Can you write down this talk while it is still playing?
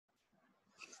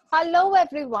Hello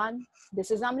everyone,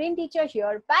 this is Amreen teacher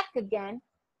here back again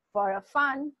for a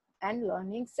fun and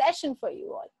learning session for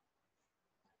you all.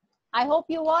 I hope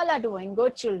you all are doing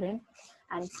good children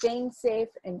and staying safe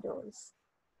indoors.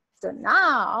 So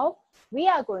now we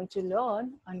are going to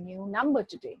learn a new number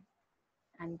today,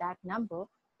 and that number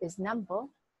is number,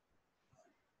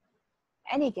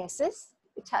 any guesses?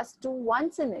 It has 2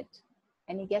 ones in it.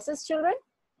 Any guesses children?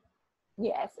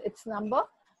 Yes, it's number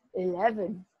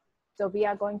 11. So we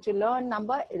are going to learn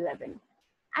number 11.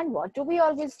 And what do we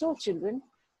always do, children?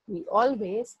 We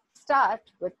always start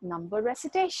with number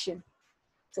recitation.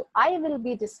 So I will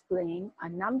be displaying a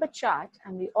number chart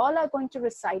and we all are going to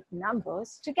recite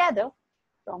numbers together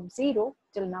from 0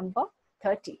 till number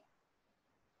 30.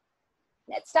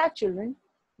 Let's start, children.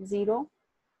 0,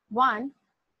 1,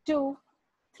 2,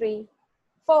 3,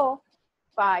 4,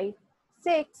 5,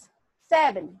 6,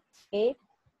 7, 8,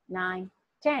 9,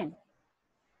 10.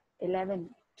 11,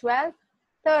 12,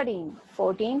 13,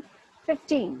 14,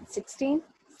 15, 16,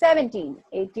 17,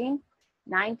 18,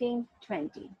 19,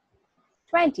 20,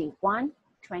 21,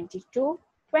 22,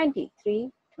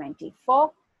 23,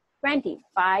 24,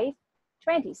 25,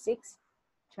 26,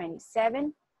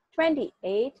 27,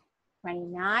 28,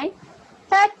 29,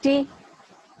 30.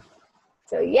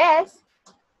 So yes,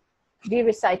 we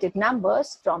recited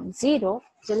numbers from 0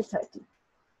 till 30.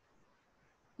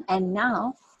 And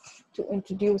now, to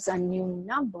introduce a new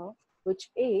number, which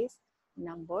is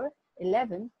number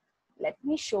 11, let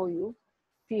me show you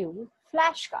few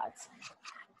flashcards.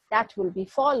 That will be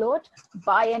followed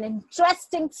by an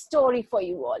interesting story for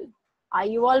you all. Are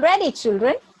you all ready,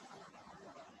 children?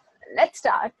 Let's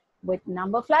start with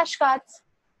number flashcards.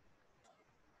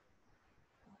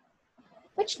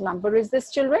 Which number is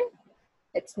this, children?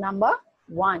 It's number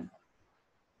 1,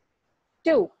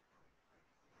 2,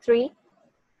 3,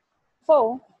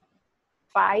 4,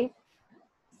 5,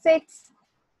 6,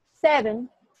 7,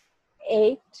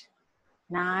 8,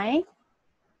 9,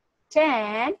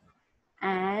 10,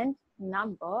 and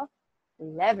number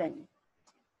 11.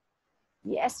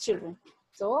 Yes, children.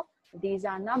 So these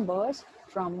are numbers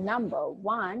from number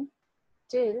 1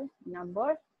 till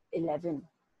number 11.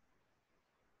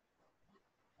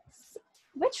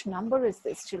 Which number is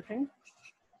this, children?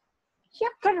 You're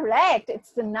correct.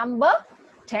 It's the number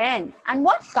 10. And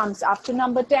what comes after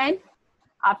number 10?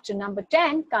 After number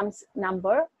 10 comes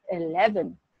number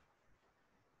 11.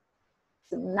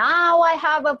 So now I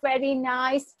have a very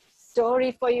nice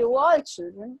story for you all,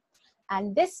 children.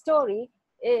 And this story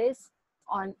is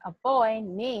on a boy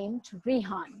named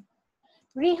Rehan.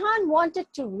 Rehan wanted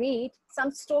to read some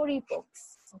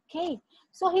storybooks. Okay,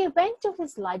 so he went to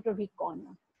his library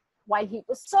corner. While he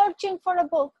was searching for a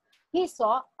book, he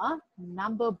saw a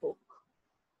number book.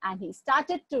 And he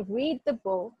started to read the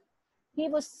book. He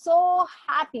was so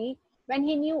happy when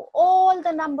he knew all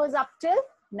the numbers up till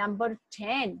number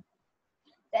 10.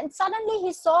 Then suddenly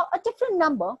he saw a different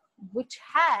number which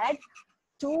had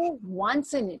 2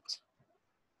 ones in it.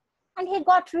 And he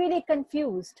got really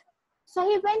confused. So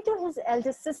he went to his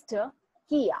elder sister,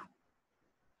 Kia.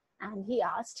 And he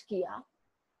asked Kia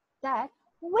that,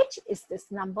 which is this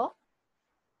number?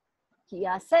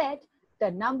 Kia said,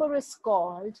 the number is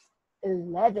called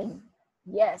 11.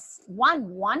 Yes, 1,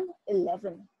 1,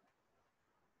 11.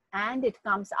 And it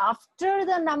comes after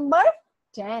the number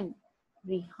 10.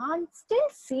 Rehan still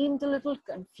seemed a little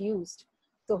confused.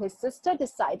 So his sister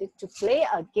decided to play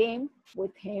a game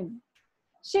with him.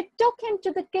 She took him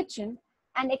to the kitchen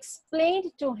and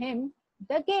explained to him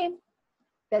the game,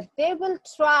 that they will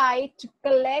try to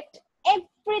collect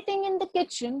everything in the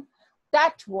kitchen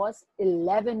that was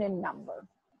 11 in number.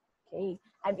 Okay,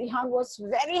 and Rehan was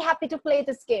very happy to play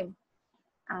this game.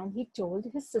 And he told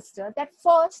his sister that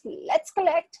first, let's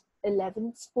collect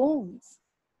 11 spoons.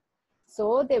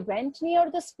 So they went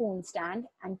near the spoon stand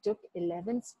and took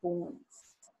 11 spoons.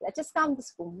 Let us count the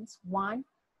spoons. 1,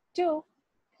 2,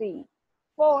 3,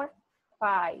 4,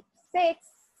 5, 6,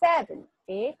 7,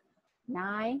 8,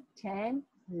 9, 10,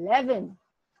 11.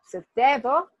 So there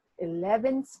were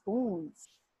 11 spoons.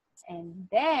 And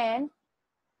then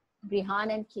Rehan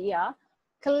and Kia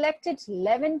collected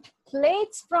 11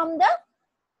 plates from the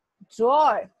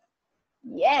drawer.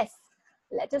 Yes,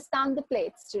 let us count the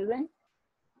plates, children.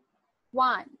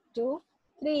 1, 2,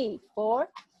 3, 4,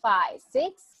 5,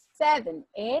 6, 7,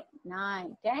 8,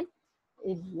 9, 10,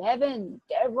 11.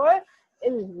 There were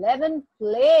 11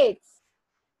 plates.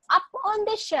 Up on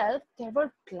the shelf, there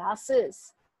were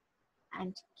glasses.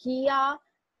 And Kia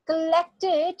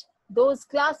collected those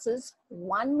glasses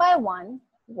one by one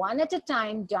at a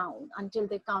time down until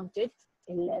they counted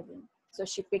 11. So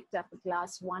she picked up a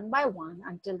glass one by one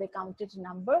until they counted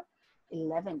number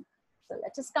 11. So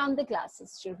let us count the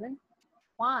classes, children.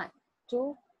 1,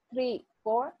 2, 3,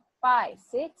 4, 5,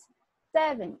 6,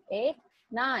 7, 8,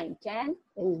 9, 10,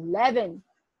 11.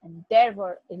 And there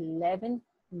were 11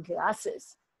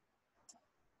 glasses.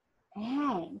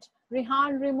 And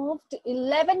Rehan removed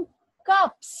 11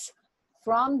 cups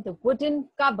from the wooden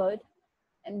cupboard,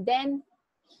 and then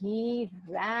he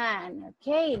ran.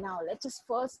 Okay, now let us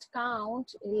first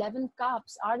count 11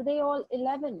 cups. Are they all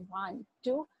 11? 1,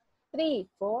 2, 3,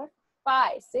 4,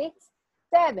 5, 6,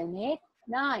 7, 8,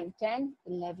 9, 10,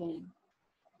 11.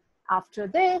 After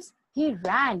this, he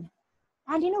ran.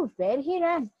 And you know where he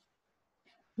ran?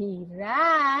 He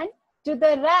ran to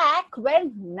the rack where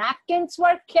napkins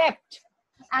were kept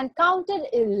and counted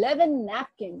 11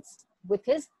 napkins with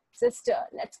his sister.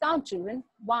 Let's count, children.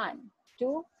 1,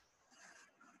 2,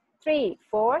 3,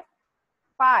 4,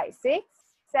 5, 6,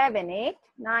 7, 8,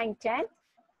 9, 10,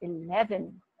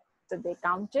 11. So they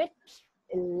counted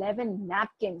 11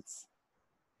 napkins.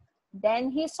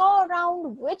 Then he saw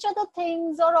around which other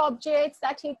things or objects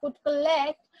that he could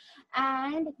collect,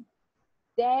 and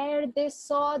there they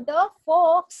saw the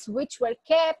forks which were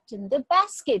kept in the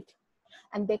basket,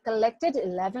 and they collected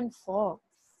 11 forks.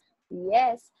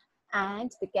 Yes, and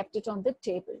they kept it on the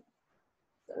table.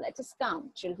 So let us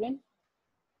count, children.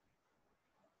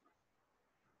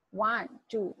 1,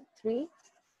 2, 3,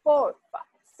 4, 5,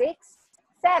 6,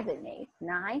 7, 8,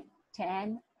 9,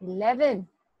 10, 11.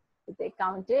 So they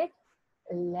counted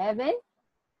 11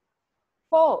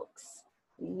 forks.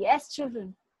 Yes,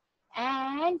 children.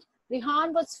 And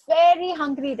Rehan was very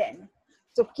hungry then.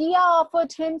 So Kia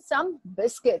offered him some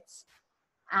biscuits.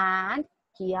 And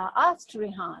Kia asked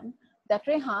Rehan that,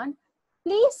 Rehan,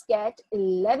 please get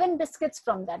 11 biscuits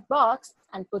from that box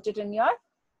and put it in your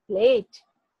plate.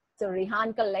 So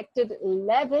Rehan collected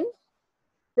 11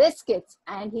 biscuits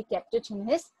and he kept it in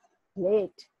his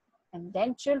plate. And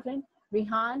then, children,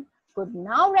 Rehan could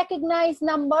now recognize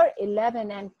number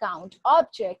 11 and count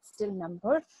objects till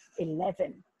number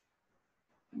 11.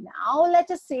 Now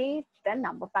let us see the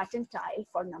number pattern tile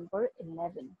for number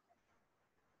 11.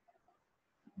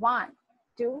 1,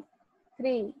 2,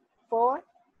 3, 4,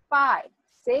 5,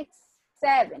 6,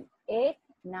 7, 8,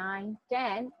 9,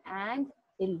 10, and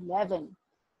 11.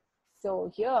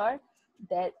 So here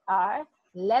there are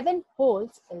 11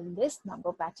 holes in this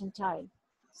number pattern tile.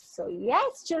 So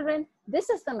yes, children, this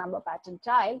is the number pattern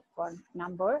tile for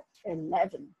number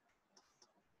 11.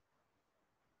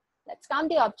 Let's count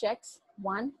the objects.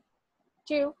 1,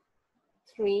 2,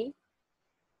 3.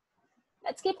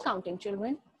 Let's keep counting,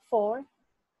 children. 4,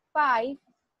 5,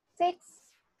 6,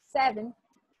 7,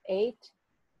 8,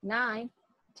 9,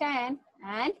 10,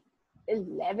 and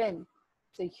 11.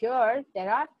 So here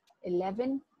there are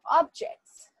 11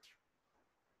 objects.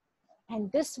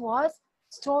 And this was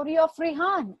story of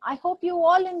Rehan. I hope you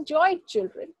all enjoyed,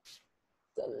 children.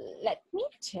 So let me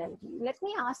tell you, let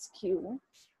me ask you,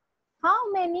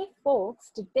 how many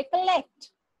forks did they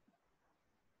collect?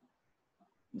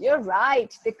 You're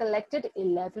right, they collected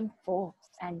 11 forks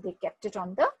and they kept it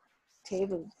on the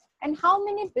table. And how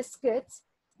many biscuits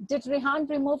did Rehan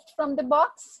remove from the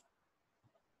box?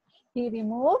 He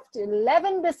removed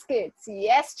 11 biscuits.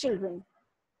 Yes, children.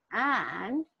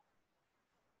 And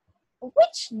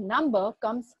which number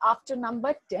comes after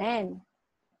number 10?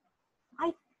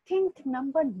 I think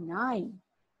number 9,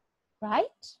 right?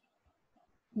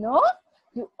 No?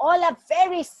 You all are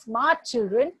very smart,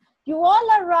 children. You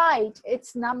all are right.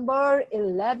 It's number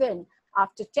 11.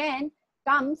 After 10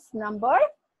 comes number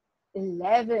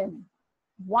 11.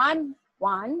 1,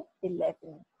 1, 11.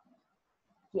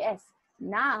 Yes.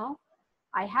 Now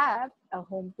I have a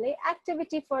home play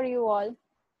activity for you all.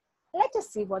 Let us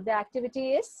see what the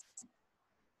activity is.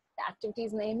 The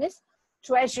activity's name is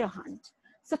Treasure Hunt.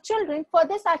 So children, for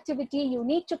this activity, you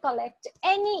need to collect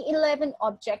any 11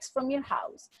 objects from your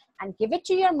house and give it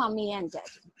to your mommy and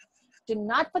daddy. Do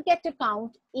not forget to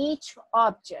count each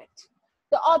object.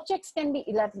 The objects can be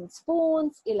 11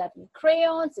 spoons, 11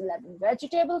 crayons, 11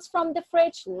 vegetables from the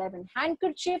fridge, 11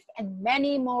 handkerchiefs, and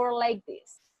many more like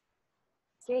this.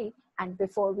 Okay, and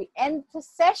before we end the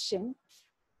session,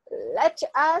 let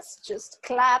us just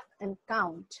clap and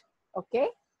count, okay?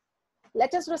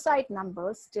 Let us recite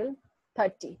numbers till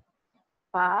 30,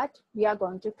 but we are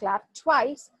going to clap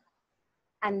twice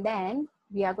and then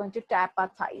we are going to tap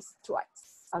our thighs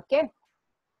twice, okay?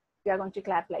 We are going to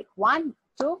clap like 1,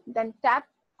 2, then tap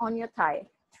on your thigh,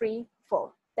 3,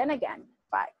 4, then again,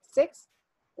 5, 6.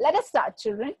 Let us start,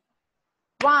 children.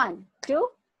 1, 2,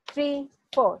 3,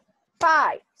 4,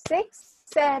 5, 6,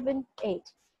 7, 8,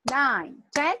 9,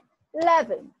 10,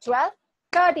 11, 12,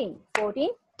 13, 14,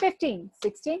 15,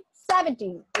 16,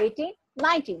 17, 18,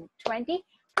 19, 20,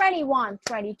 21,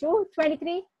 22,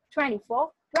 23,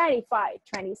 24, 25,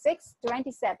 26,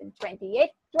 27, 28,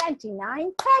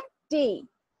 29, 30.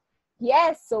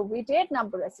 Yes, so we did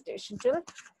number recitation till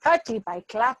 30 by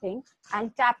clapping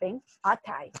and tapping our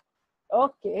thigh.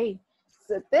 Okay,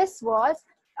 so this was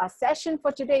a session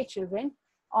for today, children,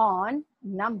 on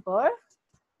number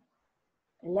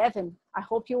 11. I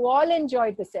hope you all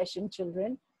enjoyed the session,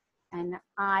 children, and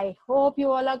I hope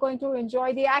you all are going to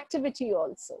enjoy the activity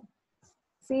also.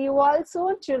 See you all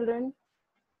soon, children.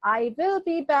 I will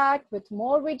be back with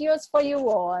more videos for you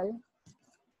all.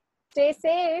 Stay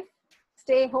safe,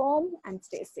 stay home, and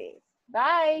stay safe.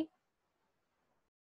 Bye.